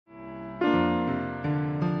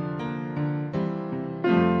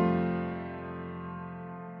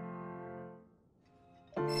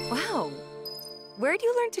How'd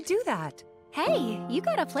you learn to do that? Hey, you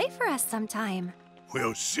gotta play for us sometime.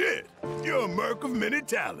 Well, shit. You're a merc of many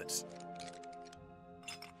talents.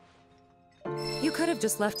 You could have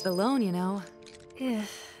just left it alone, you know. Ugh,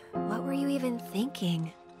 what were you even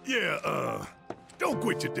thinking? Yeah, don't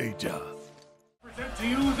quit your day job. Present to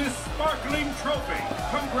you this sparkling trophy.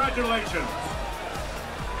 Congratulations.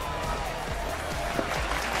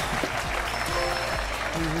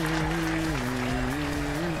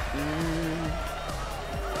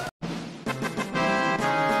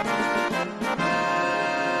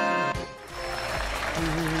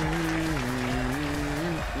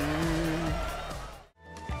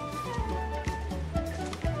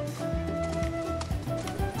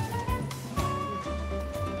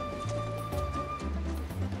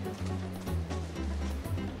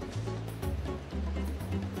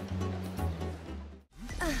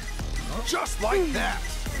 Just like that.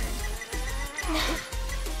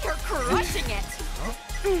 You're crushing it!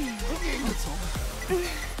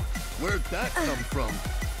 Where'd that come from?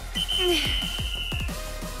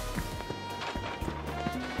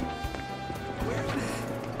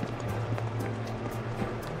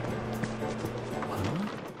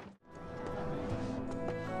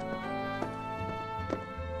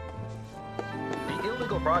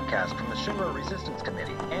 Illegal broadcast from the Sugar Resistance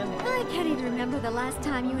Committee and... I can't even remember the last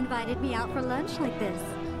time you invited me out for lunch like this.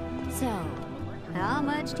 So, how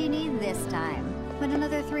much do you need this time? Would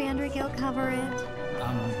another 300 gil cover it?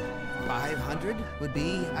 500 would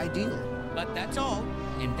be ideal. But that's all,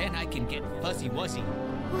 and then I can get fuzzy-wuzzy.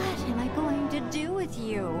 What am I going to do with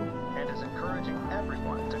you? and is encouraging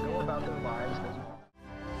everyone to go about their lives as normal.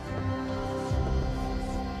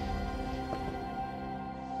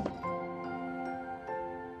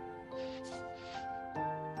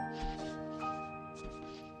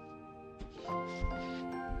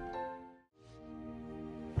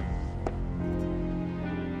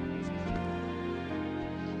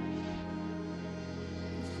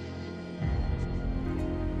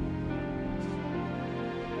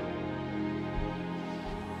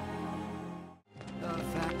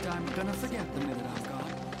 I'm gonna forget the minute I'm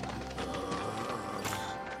gone.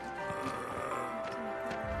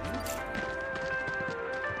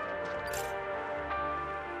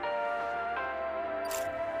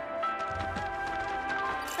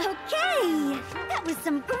 Okay! That was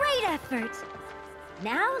some great effort!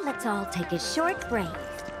 Now let's all take a short break.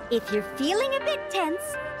 If you're feeling a bit tense,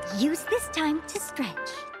 use this time to stretch.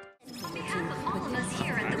 On behalf of all of us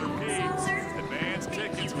here at the Golden Saucer,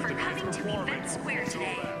 thank you for coming to Event Square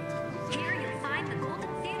today. Here you'll find the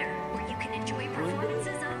Golden Theater, where you can enjoy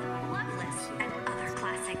performances of Loveless and other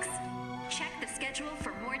classics. Check the schedule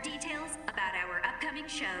for more details about our upcoming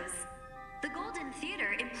shows. The Golden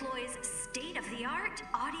Theater employs state-of-the-art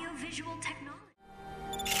audio-visual technology.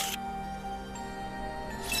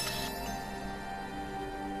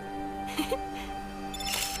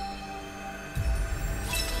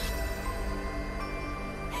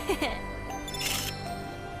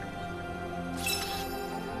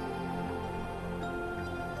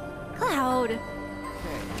 Cloud!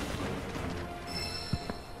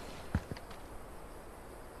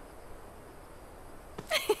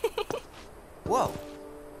 Whoa!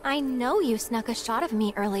 I know you snuck a shot of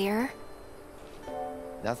me earlier.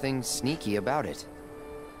 Nothing sneaky about it.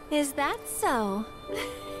 Is that so?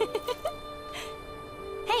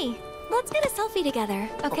 Hey, let's get a selfie together,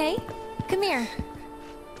 okay? Come here.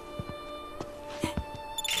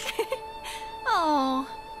 Oh,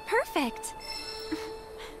 perfect.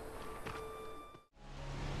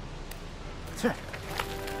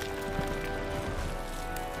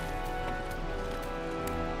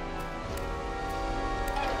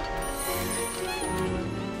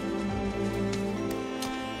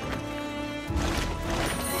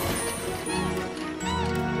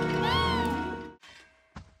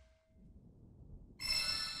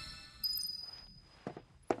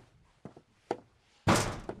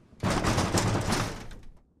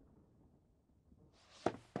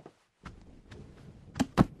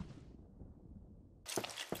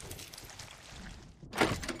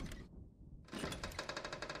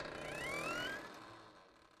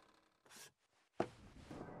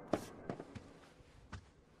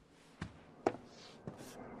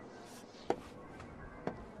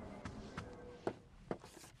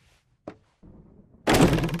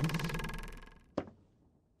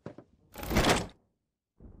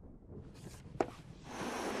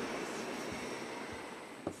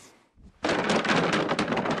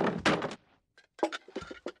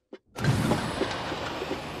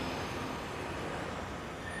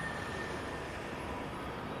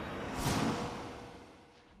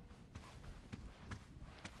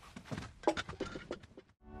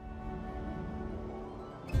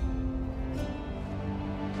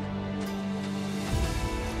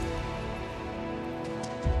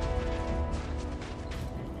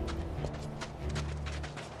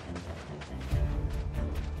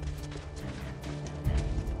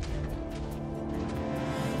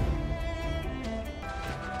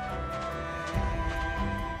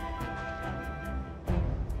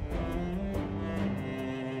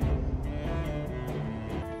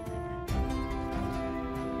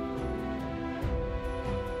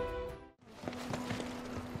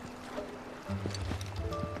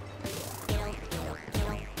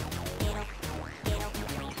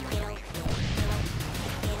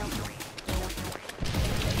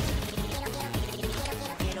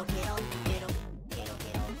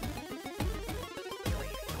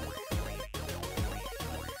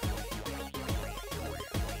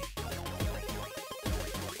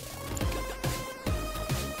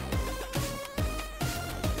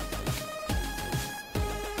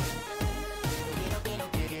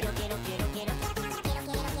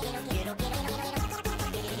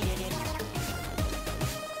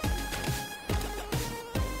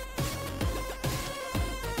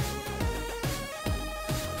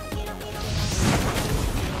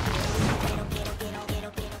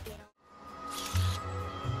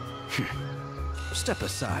 Step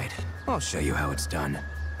aside. I'll show you how it's done.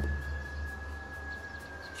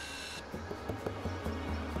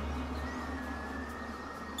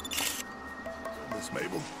 Miss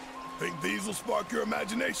Mabel, think these will spark your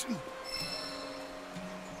imagination?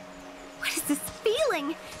 What is this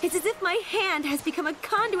feeling? It's as if my hand has become a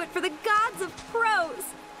conduit for the gods of prose.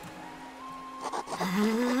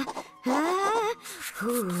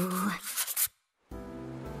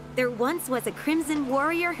 There once was a crimson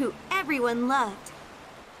warrior who everyone loved.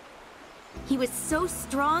 He was so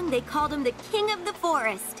strong they called him the King of the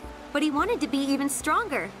Forest. But he wanted to be even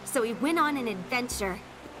stronger, so he went on an adventure.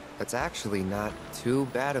 That's actually not too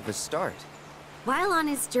bad of a start. While on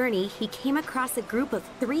his journey, he came across a group of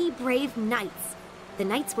 3 brave knights. The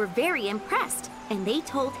knights were very impressed, and they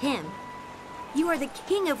told him, "You are the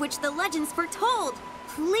king of which the legends foretold.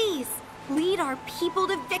 Please, lead our people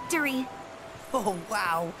to victory." Oh,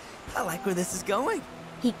 wow. I like where this is going.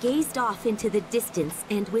 He gazed off into the distance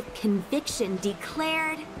and with conviction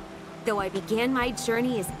declared, "Though I began my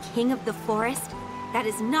journey as king of the forest, that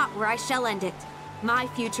is not where I shall end it. My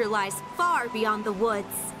future lies far beyond the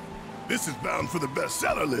woods." This is bound for the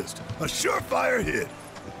bestseller list. A surefire hit.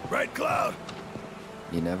 Right, Cloud?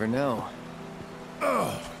 You never know.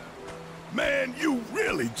 Oh, man, you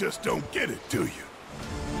really just don't get it, do you?